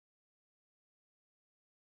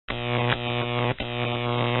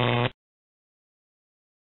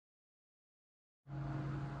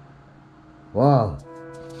Wow,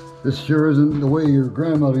 this sure isn't the way your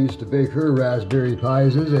grandmother used to bake her raspberry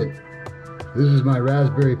pies, is it? This is my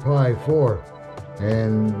Raspberry Pi 4,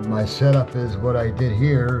 and my setup is what I did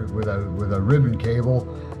here with a ribbon cable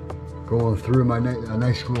going through a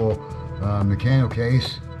nice little mechanical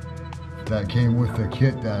case that came with the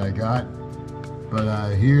kit that I got.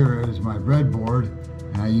 But here is my breadboard,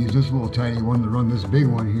 and I use this little tiny one to run this big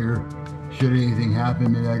one here. Should anything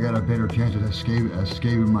happen, maybe I got a better chance of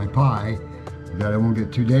escaping my pie, that I won't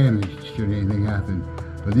get too damaged should anything happen.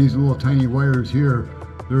 But these little tiny wires here,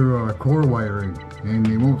 they're core wiring, and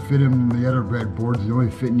they won't fit in the other breadboards. They only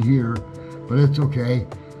fit in here, but it's okay.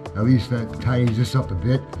 At least that ties this up a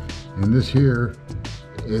bit. And this here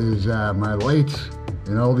is my lights,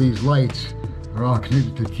 and all these lights are all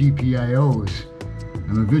connected to GPIOs.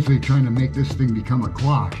 I'm eventually trying to make this thing become a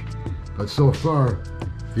clock, but so far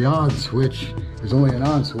the on switch is only an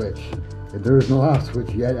on switch. If there is no off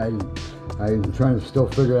switch yet, I'm trying to still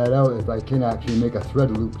figure that out if I can actually make a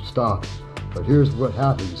thread loop stop. But here's what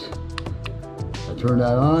happens. I turn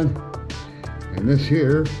that on, and this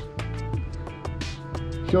here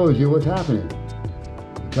shows you what's happening.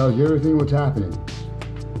 It tells you everything what's happening.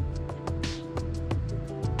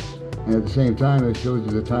 And at the same time, it shows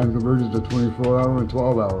you the time conversions to 24-hour and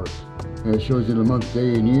 12-hour. And it shows you the month,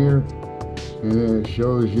 day, and year. And then it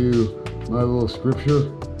shows you my little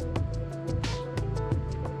scripture.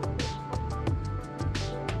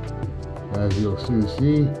 As you'll soon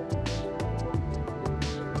see.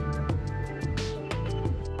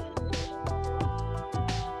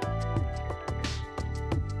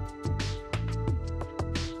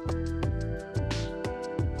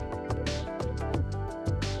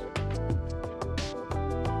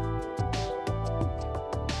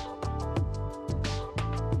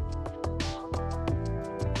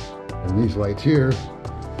 And these lights here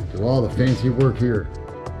do all the fancy work here.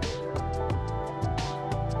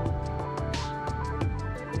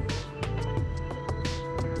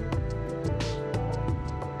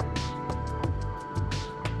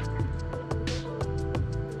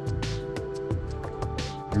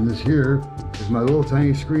 And this here is my little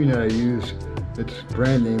tiny screen that I use. Its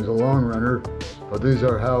brand name is a Long Runner, but these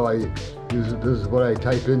are how I use it. This is what I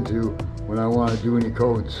type into when I want to do any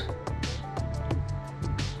codes.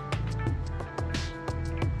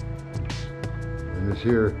 And this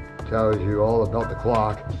here tells you all about the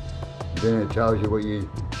clock. Then it tells you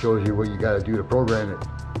shows you what you got to do to program it.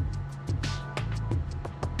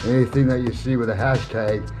 Anything that you see with a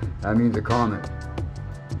hashtag, that means a comment.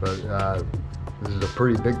 But this is a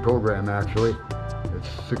pretty big program actually. It's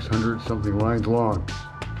 600 something lines long.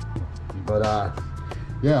 But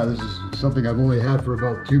yeah, this is something I've only had for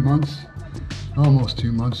about 2 months. Almost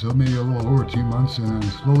 2 months, so maybe a little over 2 months, and I'm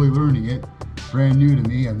slowly learning it. Brand new to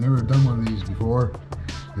me, I've never done one of these before.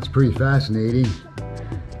 It's pretty fascinating.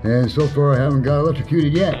 And so far I haven't got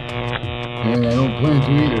electrocuted yet. And I don't plan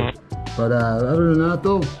to either. But other than that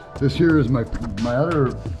though, this here is my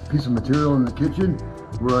other piece of material in the kitchen,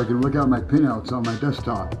 where I can look at my pinouts on my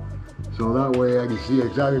desktop. So that way I can see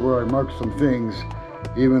exactly where I marked some things,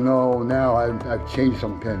 even though now I've changed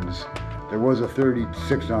some pins. There was a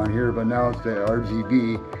 36 on here, but now it's the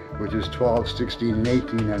RGB, which is 12, 16, and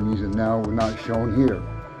 18 I'm using now, not shown here.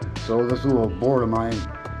 So this little board of mine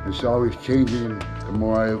is always changing the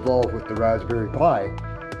more I evolve with the Raspberry Pi.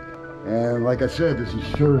 And like I said, this is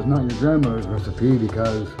sure is not your grandmother's recipe,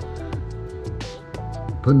 because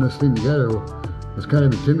putting this thing together was kind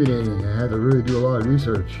of intimidating. I had to really do a lot of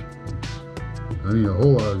research. I mean, a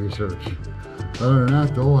whole lot of research. Other than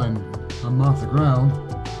that though, I'm off the ground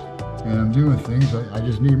and I'm doing things. I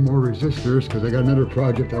just need more resistors, because I got another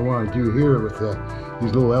project I want to do here with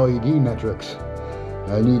these little LED metrics.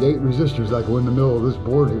 I need 8 resistors that go in the middle of this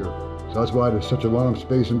board here. So that's why there's such a long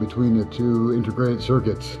space in between the two integrated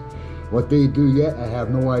circuits. What they do yet, I have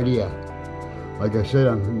no idea. Like I said,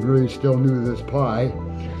 I'm really still new to this Pi,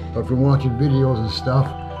 but from watching videos and stuff,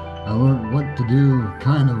 I learned what to do,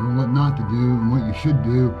 kind of, and what not to do, and what you should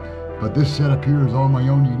do. But this setup here is all my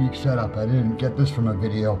own unique setup. I didn't get this from a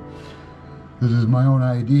video. This is my own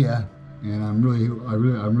idea, and I'm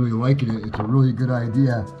really liking it. It's a really good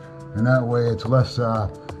idea, and that way it's less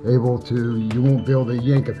able to. You won't be able to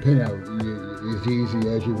yank a pin out as easy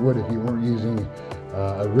as you would if you weren't using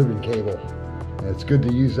a ribbon cable. And it's good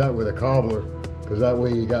to use that with a cobbler, because that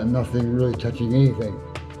way you got nothing really touching anything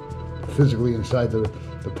physically inside the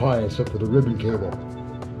Pi except for the ribbon cable.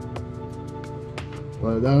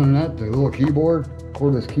 But other than that, the little keyboard,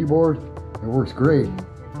 cordless keyboard, it works great.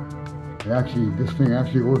 This thing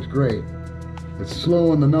actually works great. It's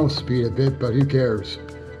slow on the mouse speed a bit, but who cares?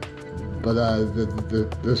 But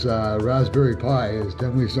this Raspberry Pi is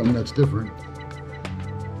definitely something that's different.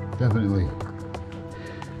 Definitely.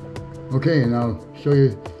 Okay, and I'll show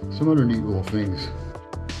you some other neat little things.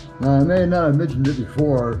 Now, I may not have mentioned it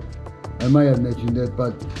before. I might have mentioned it,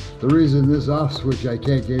 but the reason this off switch I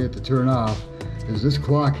can't get it to turn off is this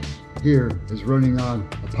clock here is running on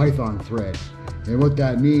a Python thread. And what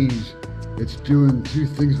that means, it's doing two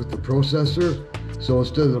things with the processor. So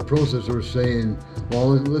instead of the processor saying, well,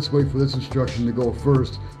 let's wait for this instruction to go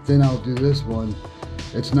first, then I'll do this one,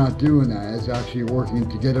 it's not doing that. It's actually working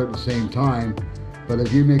together at the same time. But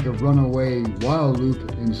if you make a runaway while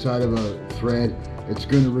loop inside of a thread, it's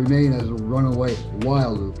going to remain as a runaway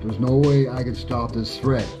while loop. There's no way I can stop this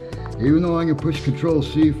thread. Even though I can push Control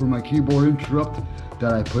C for my keyboard interrupt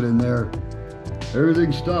that I put in there,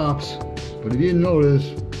 everything stops. But if you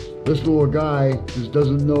notice, this little guy just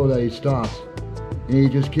doesn't know that he stopped. And he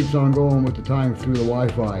just keeps on going with the time through the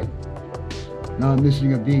Wi-Fi, not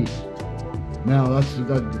missing a beat. Now that's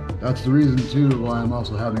the reason too why I'm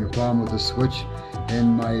also having a problem with the switch.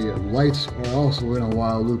 And my lights are also in a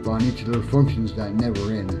while loop on each of their functions that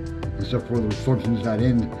never end, except for the functions that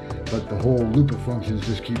end, but the whole loop of functions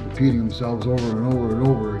just keep repeating themselves over and over and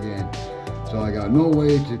over again. So I got no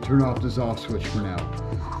way to turn off this off switch for now.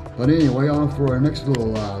 But anyway, on for our next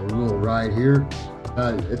little ride here.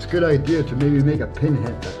 It's a good idea to maybe make a pin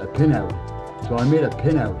out. So I made a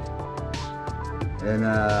pin out, and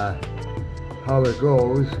how it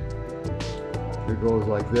goes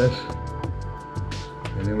like this.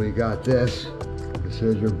 And then we got this. It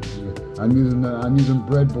says I'm using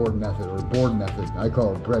breadboard method or board method. I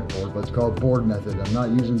call it breadboard, but it's called board method. I'm not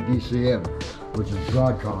using BCM, which is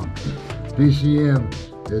Broadcom.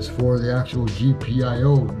 BCM is for the actual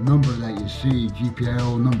GPIO number that you see,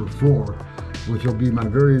 GPIO number 4, which will be my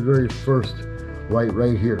very first light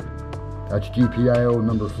right here. That's GPIO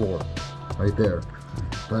number 4, right there.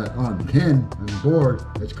 But on pin and board,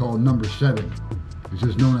 it's called number 7. It's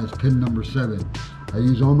just known as pin number 7. I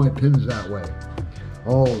use all my pins that way.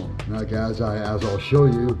 All of them. Like as I'll show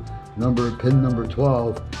you, pin number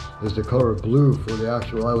 12 is the color blue for the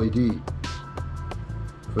actual LED.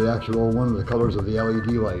 For the actual one of the colors of the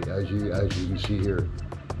LED light, as you can see here.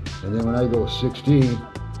 And then when I go 16,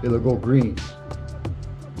 it'll go green.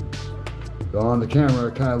 So on the camera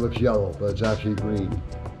it kind of looks yellow, but it's actually green.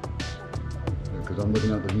 Because I'm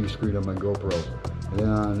looking at the view screen on my GoPro. And then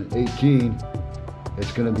on 18,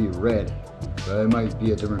 it's going to be red. It might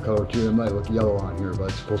be a different color too. It might look yellow on here, but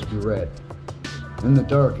it's supposed to be red. In the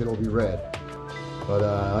dark, it'll be red. But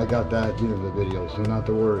I got that at the end of the video, so not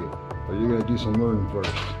to worry. But you're gonna do some learning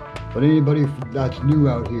first. But anybody that's new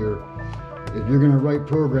out here, if you're gonna write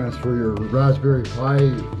programs for your Raspberry Pi,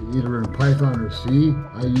 either in Python or C,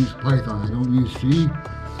 I use Python. I don't use C.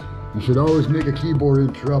 You should always make a keyboard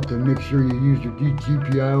interrupt and make sure you use your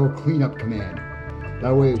GPIO cleanup command.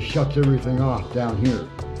 That way it shuts everything off down here.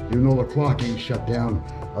 Even though the clock ain't shut down,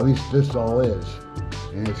 at least this all is.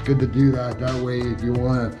 And it's good to do that. That way, if you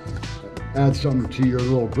want to add something to your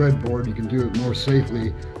little breadboard, you can do it more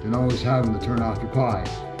safely than always having to turn off your Pi.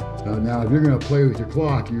 Now, if you're going to play with your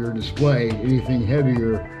clock, your display, anything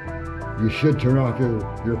heavier, you should turn off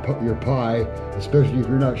your Pi, especially if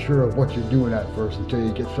you're not sure of what you're doing at first until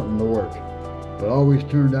you get something to work. But always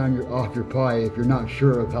turn off your Pi if you're not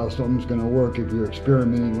sure of how something's going to work if you're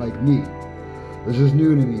experimenting like me. This is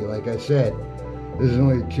new to me, like I said. This is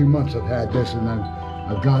only 2 months I've had this, and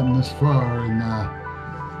I've gotten this far, and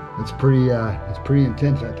it's pretty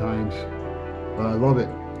intense at times, but I love it.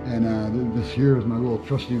 And this here is my little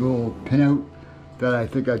trusty little pinout that I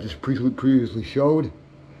think I just previously showed.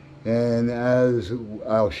 And as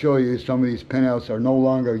I'll show you, some of these pinouts are no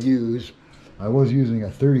longer used. I was using a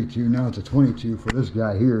 32, now it's a 22 for this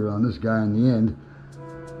guy here, on this guy in the end,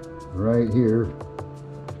 right here.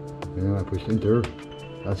 And I pushed enter.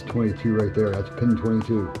 That's 22 right there. That's pin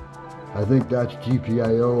 22. I think that's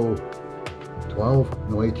GPIO 12.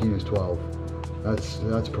 No, 18 is 12.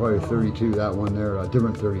 That's probably 32. That one there, a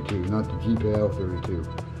different 32, not the GPIO 32.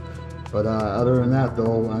 But other than that,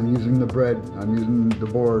 though, I'm using the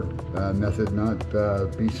board method, not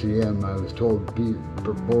BCM. I was told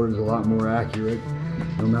board is a lot more accurate,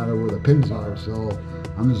 no matter where the pins are. So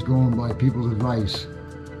I'm just going by people's advice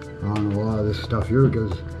on a lot of this stuff here,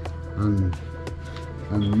 because I'm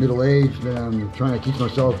middle-aged and I'm trying to teach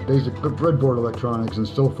myself basic breadboard electronics, and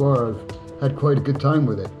so far I've had quite a good time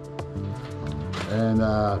with it. And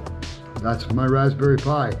that's my Raspberry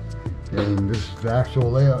Pi. And this is the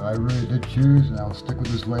actual layout I really did choose, and I'll stick with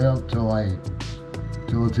this layout till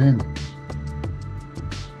it's in.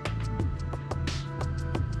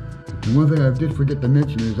 And one thing I did forget to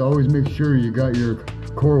mention is always make sure you got your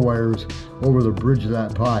core wires over the bridge of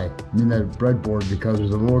that Pi, I mean that breadboard, because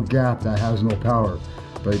there's a little gap that has no power.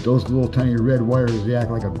 But those little tiny red wires, they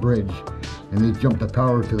act like a bridge, and they jump the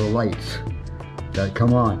power to the lights that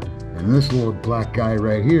come on. And this little black guy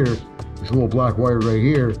right here, this little black wire right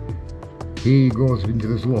here, he goes into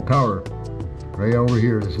this little power right over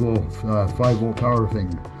here, this little 5-volt power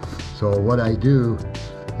thing. So what I do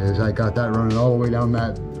is I got that running all the way down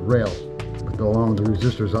that rail, along with the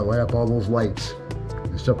resistors that light up all those lights,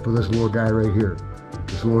 except for this little guy right here.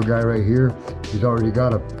 This little guy right here, he's already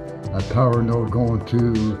got a power node going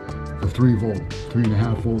to the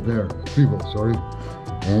 3.5 volt there, 3 volts, sorry.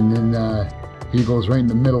 And then he goes right in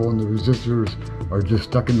the middle, and the resistors are just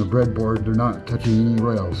stuck in the breadboard. They're not touching any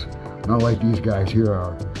rails, not like these guys here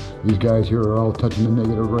are. These guys here are all touching the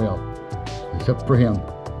negative rail, except for him.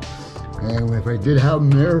 And if I did have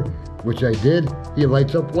him there, which I did, he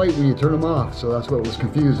lights up white when you turn him off, so that's what was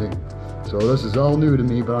confusing. So this is all new to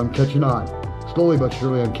me, but I'm catching on. Slowly but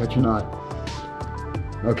surely I'm catching on.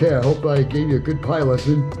 Okay, I hope I gave you a good Pi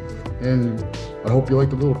lesson, and I hope you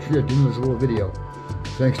liked the little treat I did in this little video.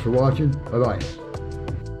 Thanks for watching. Bye-bye.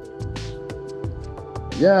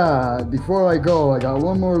 Yeah, before I go, I got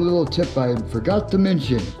one more little tip I forgot to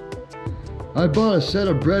mention. I bought a set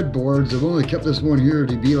of breadboards. I've only kept this one here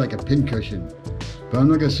to be like a pincushion. But I'm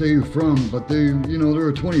not gonna say who from, but they, you know, they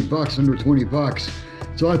were 20 bucks, under 20 bucks.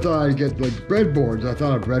 So I thought I'd get like breadboards. I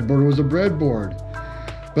thought a breadboard was a breadboard.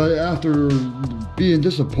 But after being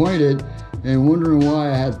disappointed and wondering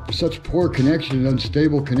why I had such poor connection,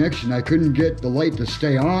 unstable connection, I couldn't get the light to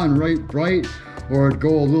stay on right bright, or it'd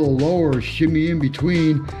go a little lower, shimmy in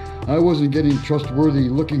between. I wasn't getting trustworthy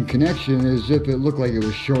looking connection, as if it looked like it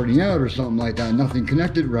was shorting out or something like that. Nothing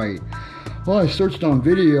connected right. Well, I searched on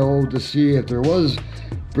video to see if there was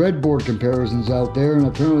breadboard comparisons out there, and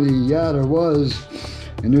apparently, yeah, there was.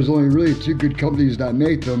 And there's only really 2 good companies that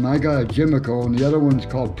make them. I got a Jimico, and the other one's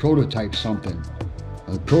called Prototype something.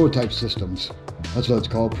 Prototype Systems. That's what it's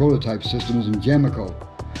called, Prototype Systems and Jimico.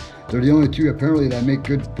 They're the only 2 apparently that make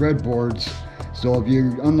good breadboards. So if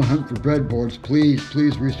you're on the hunt for breadboards, please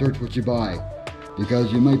research what you buy,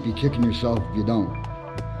 because you might be kicking yourself if you don't.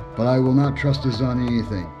 But I will not trust this on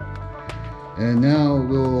anything. And now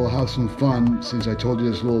we'll have some fun, since I told you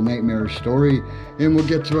this little nightmare story, and we'll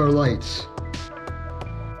get to our lights.